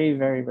very,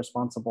 very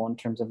responsible in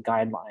terms of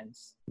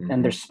guidelines,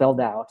 and they're spelled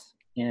out.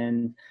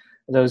 And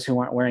those who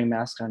aren't wearing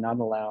masks are not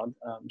allowed.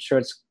 Sure,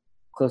 it's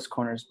close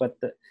corners, but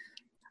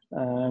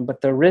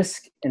the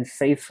risk and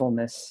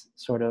faithfulness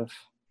sort of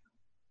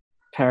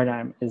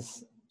paradigm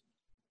is,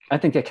 I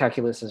think the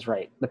calculus is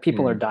right. The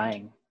people are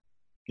dying.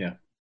 Yeah.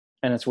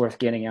 And it's worth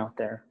getting out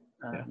there.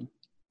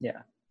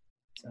 Yeah.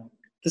 So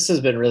this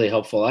has been really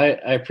helpful. I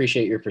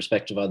appreciate your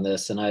perspective on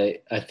this. And I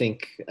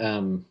think,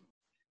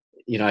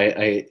 you know,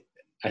 I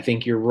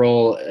think your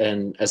role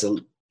and as a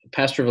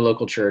pastor of a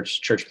local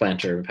church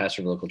planter,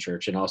 pastor of a local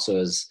church, and also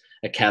as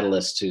a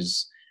catalyst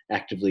who's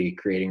actively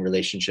creating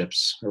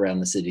relationships around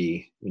the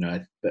city, you know,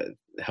 that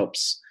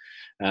helps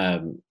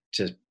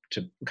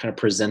to kind of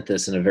present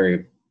this in a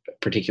very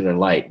particular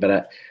light.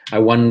 But I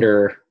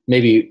wonder,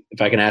 maybe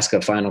if I can ask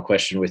a final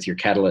question with your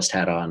catalyst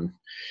hat on,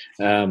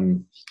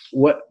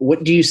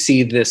 what do you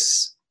see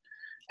this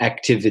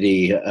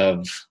activity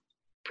of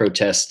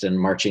protest and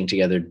marching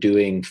together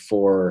doing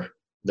for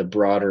the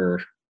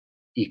broader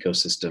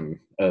ecosystem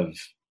of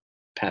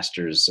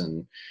pastors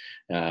and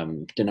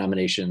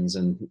denominations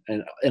and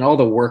all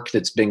the work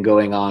that's been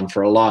going on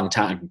for a long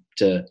time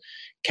to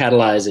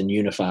catalyze and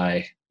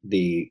unify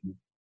the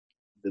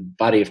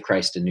body of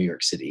Christ in New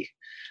York City?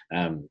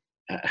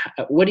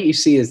 What do you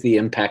see as the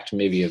impact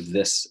maybe of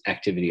this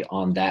activity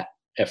on that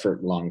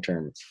effort long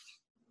term?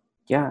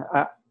 Yeah,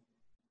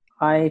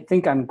 I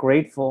think I'm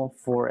grateful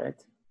for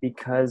it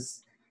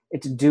because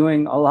it's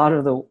doing a lot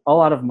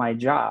of my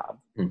job.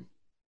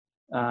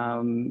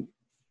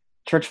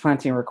 Church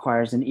planting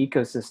requires an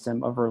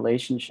ecosystem of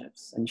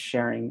relationships and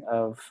sharing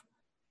of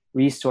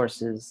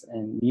resources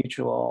and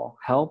mutual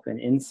help and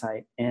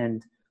insight.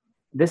 And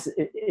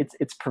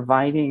it's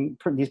providing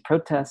these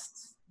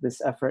protests.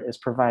 This effort is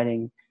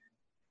providing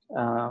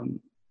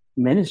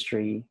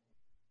ministry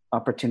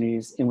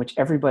opportunities in which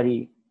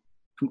everybody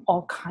from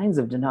all kinds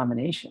of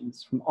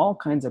denominations, from all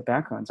kinds of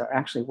backgrounds, are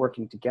actually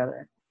working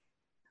together.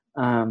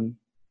 In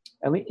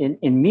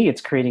me,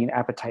 it's creating an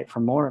appetite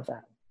for more of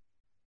that.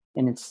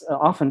 And it's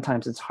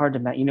oftentimes it's hard to,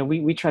 you know,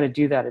 we try to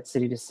do that at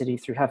City to City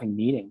through having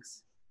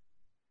meetings.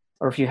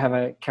 Or if you have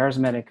a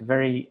charismatic,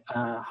 very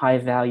high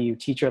value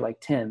teacher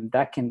like Tim,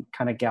 that can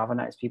kind of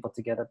galvanize people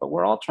together. But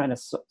we're all trying to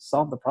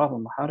solve the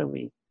problem. How do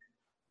we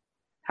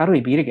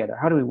be together?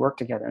 How do we work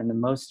together in the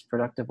most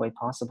productive way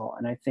possible?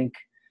 And I think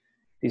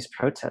these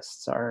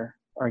protests are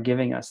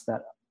giving us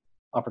that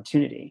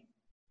opportunity.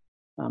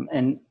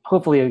 And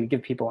hopefully it'll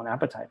give people an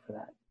appetite for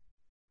that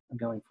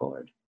going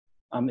forward.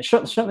 It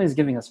certainly is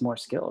giving us more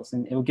skills,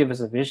 and it will give us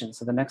a vision.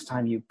 So the next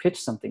time you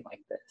pitch something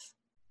like this,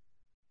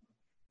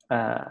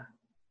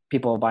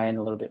 people will buy in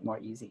a little bit more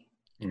easy.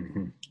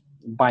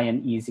 Buy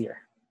in easier.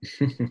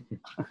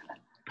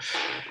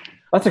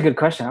 That's a good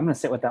question. I'm going to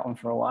sit with that one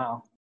for a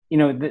while. You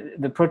know,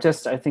 the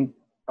protests, I think,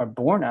 are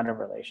born out of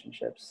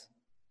relationships.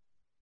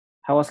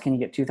 How else can you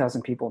get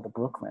 2,000 people to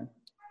Brooklyn?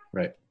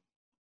 Right.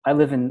 I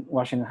live in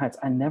Washington Heights.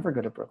 I never go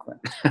to Brooklyn.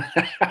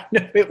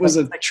 No, it was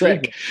a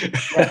trick.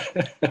 Yeah.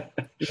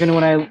 Even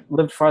when I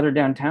lived farther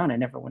downtown, I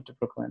never went to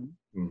Brooklyn.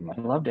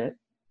 I loved it,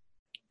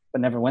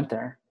 but never went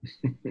there.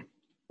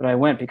 But I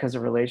went because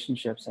of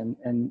relationships,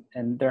 and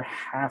there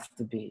have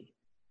to be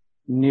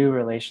new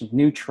relations,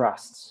 new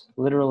trusts,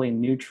 literally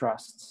new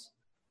trusts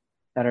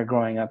that are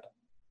growing up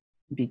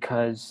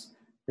because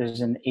there's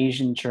an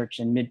Asian church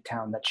in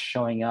Midtown that's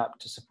showing up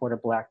to support a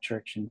Black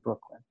church in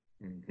Brooklyn.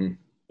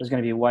 There's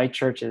going to be white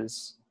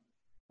churches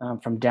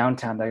from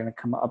downtown that are going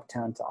to come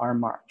uptown to our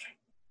march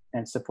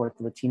and support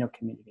the Latino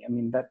community. I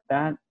mean,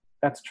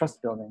 that's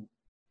trust building.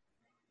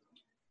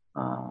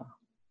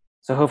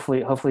 So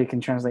hopefully it can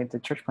translate to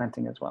church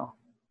planting as well.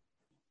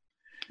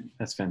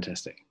 That's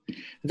fantastic.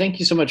 Thank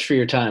you so much for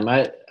your time.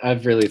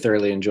 I've really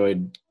thoroughly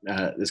enjoyed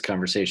this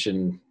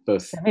conversation.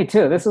 Both. Yeah, me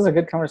too. This was a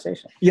good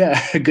conversation.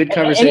 Yeah, a good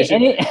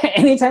conversation.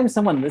 Anytime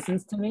someone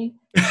listens to me,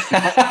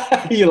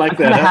 you like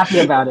that? I'm happy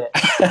about it.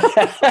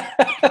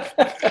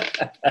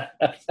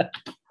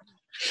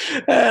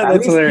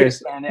 That's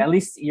hilarious. At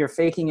least you're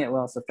faking it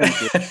well, so thank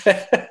you.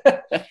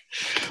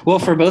 Well,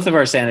 for both of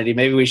our sanity,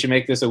 maybe we should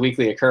make this a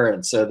weekly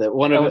occurrence so that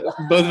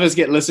both of us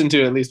get listened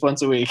to at least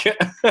once a week.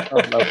 I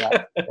love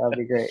that. That would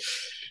be great.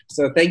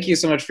 So thank you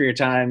so much for your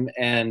time,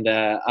 and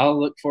I'll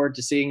look forward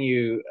to seeing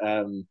you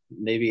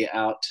maybe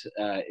out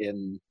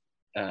in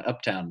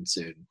Uptown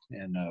soon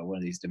in one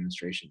of these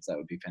demonstrations. That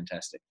would be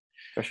fantastic.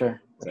 For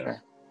sure. All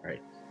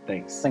right.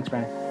 Thanks. Thanks,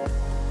 Brian.